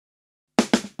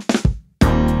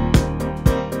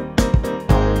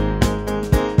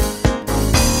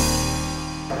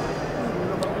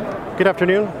Good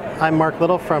afternoon. I'm Mark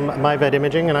Little from MyVet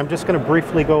Imaging, and I'm just going to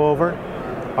briefly go over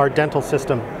our dental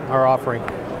system, our offering.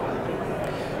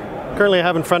 Currently I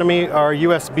have in front of me our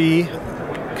USB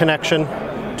connection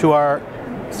to our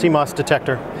CMOS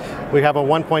detector. We have a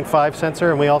 1.5 sensor,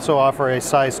 and we also offer a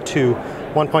size 2.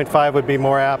 1.5 would be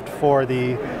more apt for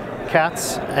the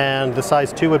cats, and the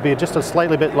size 2 would be just a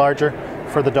slightly bit larger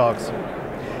for the dogs.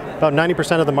 About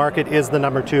 90% of the market is the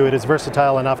number 2. It is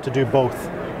versatile enough to do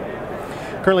both.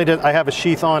 Currently I have a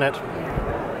sheath on it,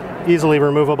 easily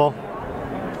removable,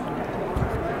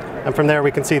 and from there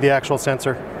we can see the actual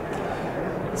sensor.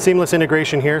 Seamless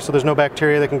integration here, so there's no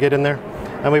bacteria that can get in there.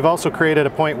 And we've also created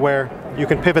a point where you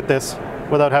can pivot this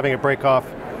without having it break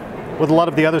off. With a lot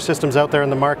of the other systems out there in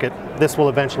the market, this will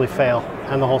eventually fail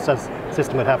and the whole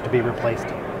system would have to be replaced.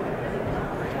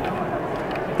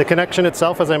 The connection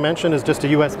itself, as I mentioned, is just a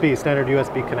USB, standard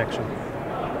USB connection.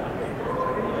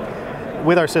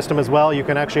 With our system as well, you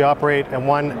can actually operate a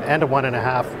 1 and a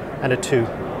 1.5 and a 2,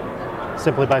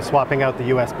 simply by swapping out the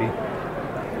USB.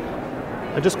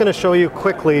 I'm just going to show you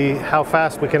quickly how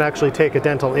fast we can actually take a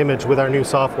dental image with our new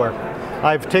software.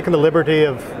 I've taken the liberty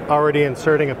of already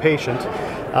inserting a patient,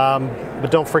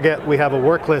 but don't forget we have a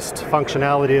work list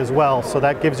functionality as well, so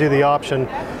that gives you the option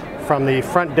from the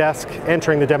front desk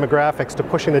entering the demographics to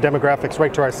pushing the demographics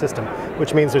right to our system,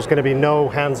 which means there's going to be no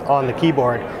hands on the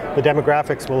keyboard. The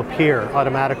demographics will appear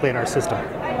automatically in our system.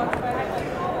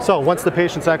 So once the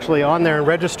patient's actually on there and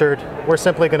registered, we're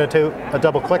simply going to do a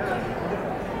double click,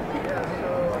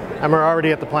 and we're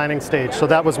already at the planning stage. So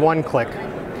that was 1 click.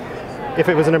 If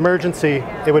it was an emergency,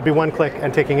 it would be 1 click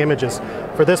and taking images.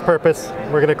 For this purpose,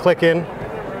 we're going to click in,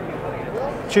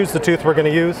 choose the tooth we're going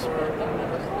to use,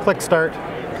 click start,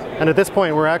 and at this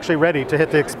point we're actually ready to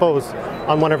hit the expose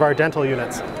on one of our dental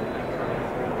units.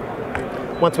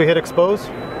 Once we hit expose,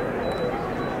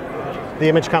 the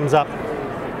image comes up,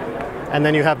 and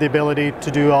then you have the ability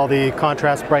to do all the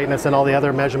contrast, brightness, and all the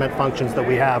other measurement functions that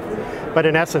we have. But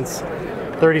in essence,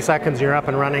 30 seconds you're up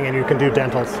and running and you can do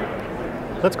dentals.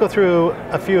 Let's go through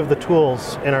a few of the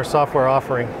tools in our software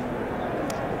offering.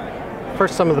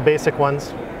 First, some of the basic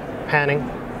ones: panning,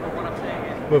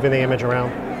 moving the image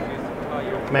around,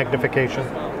 magnification,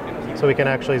 so we can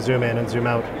actually zoom in and zoom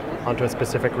out onto a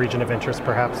specific region of interest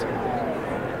perhaps.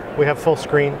 We have full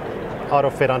screen, auto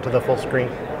fit onto the full screen.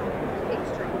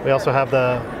 We also have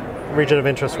the region of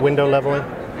interest window leveling.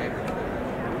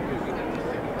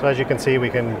 So as you can see, we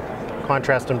can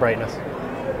contrast and brightness.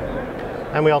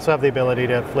 And we also have the ability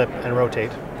to flip and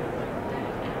rotate.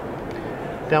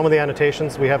 Down with the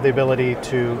annotations, we have the ability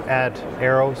to add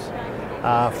arrows,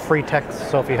 free text,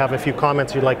 so if you have a few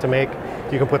comments you'd like to make,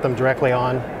 you can put them directly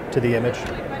on to the image.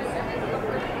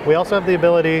 We also have the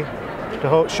ability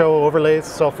to show overlays,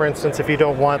 so for instance, if you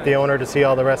don't want the owner to see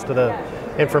all the rest of the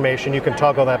information, you can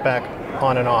toggle that back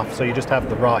on and off, so you just have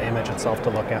the raw image itself to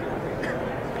look at.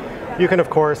 You can, of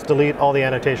course, delete all the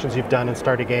annotations you've done and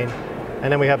start again,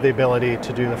 and then we have the ability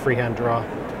to do the freehand draw.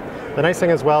 The nice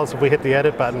thing as well is if we hit the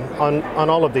edit button on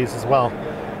all of these as well,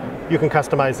 you can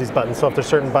customize these buttons, so if there's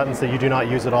certain buttons that you do not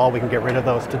use at all, we can get rid of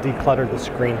those to declutter the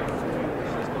screen.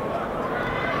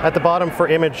 At the bottom for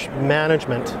image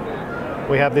management,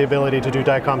 we have the ability to do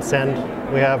DICOM send.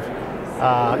 We have,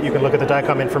 you can look at the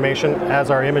DICOM information as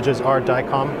our images are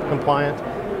DICOM compliant,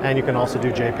 and you can also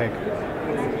do JPEG.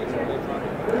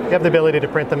 You have the ability to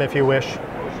print them if you wish,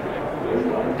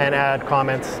 and add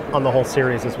comments on the whole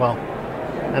series as well.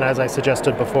 And as I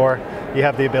suggested before, you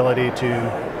have the ability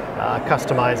to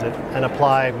customize it and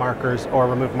apply markers or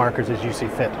remove markers as you see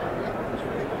fit.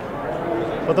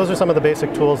 But those are some of the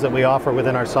basic tools that we offer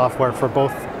within our software for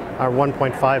both our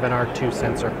 1.5 and our 2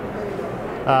 sensor.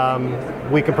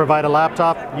 We can provide a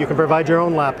laptop, you can provide your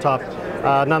own laptop.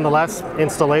 Nonetheless,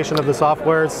 installation of the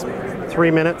software is 3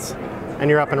 minutes and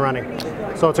you're up and running.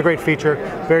 So it's a great feature,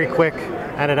 very quick,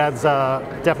 and it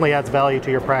definitely adds value to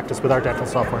your practice with our dental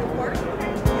software.